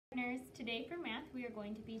Partners, today for math we are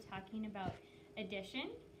going to be talking about addition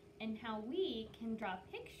and how we can draw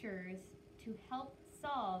pictures to help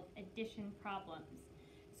solve addition problems.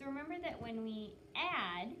 So remember that when we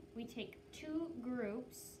add, we take two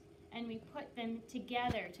groups and we put them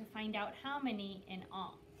together to find out how many in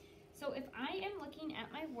all. So if I am looking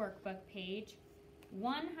at my workbook page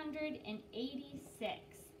 186,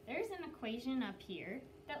 there's an equation up here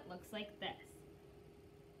that looks like this.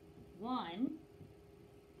 1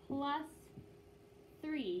 plus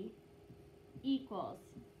 3 equals,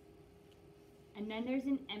 and then there's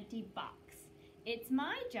an empty box. It's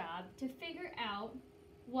my job to figure out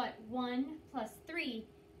what 1 plus 3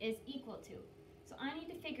 is equal to. So I need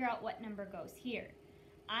to figure out what number goes here.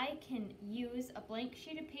 I can use a blank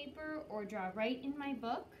sheet of paper or draw right in my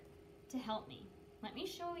book to help me. Let me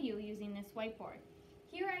show you using this whiteboard.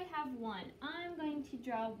 Here I have 1. I'm going to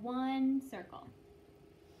draw one circle.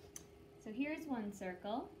 So here's one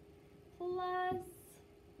circle. Plus,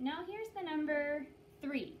 now here's the number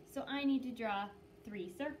 3. So I need to draw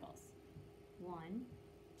 3 circles. 1,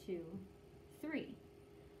 2, 3.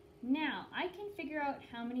 Now I can figure out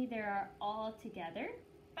how many there are all together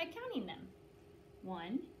by counting them.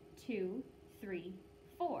 1, 2, 3,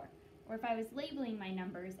 4. Or if I was labeling my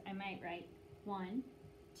numbers, I might write 1,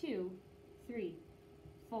 2, 3,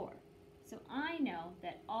 4. So I know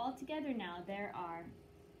that all together now there are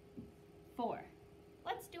 4.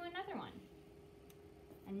 Let's do another one.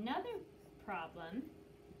 Another problem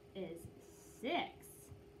is 6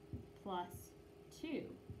 plus 2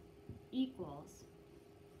 equals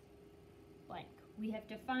blank. We have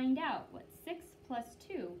to find out what 6 plus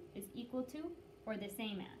 2 is equal to or the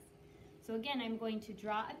same as. So again, I'm going to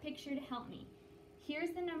draw a picture to help me.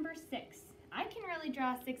 Here's the number 6. I can really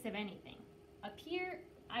draw 6 of anything. Up here,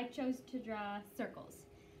 I chose to draw circles.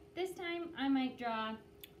 This time, I might draw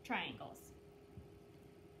triangles.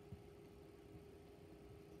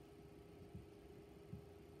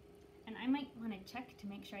 And I might want to check to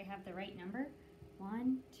make sure I have the right number.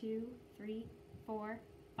 1, 2, 3, 4,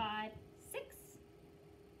 5, 6.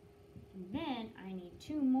 And then I need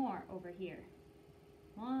 2 more over here.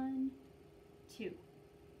 1, 2.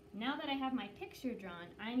 Now that I have my picture drawn,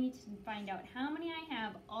 I need to find out how many I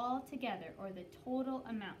have all together, or the total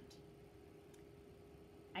amount.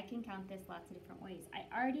 I can count this lots of different ways. I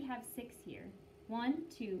already have 6 here. 1,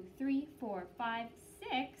 2, 3, 4, 5,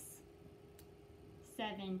 6,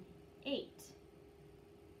 7, 8.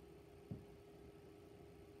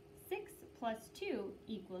 6 plus 2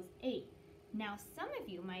 equals 8. Now some of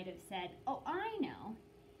you might have said, oh, I know.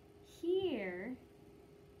 Here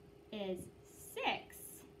is 6,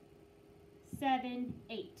 7,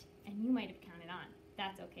 8. And you might have counted on.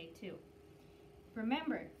 That's okay too.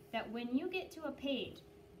 Remember that when you get to a page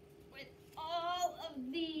with all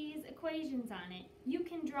of these equations on it, you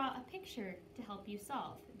can draw a picture to help you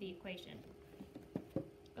solve the equation.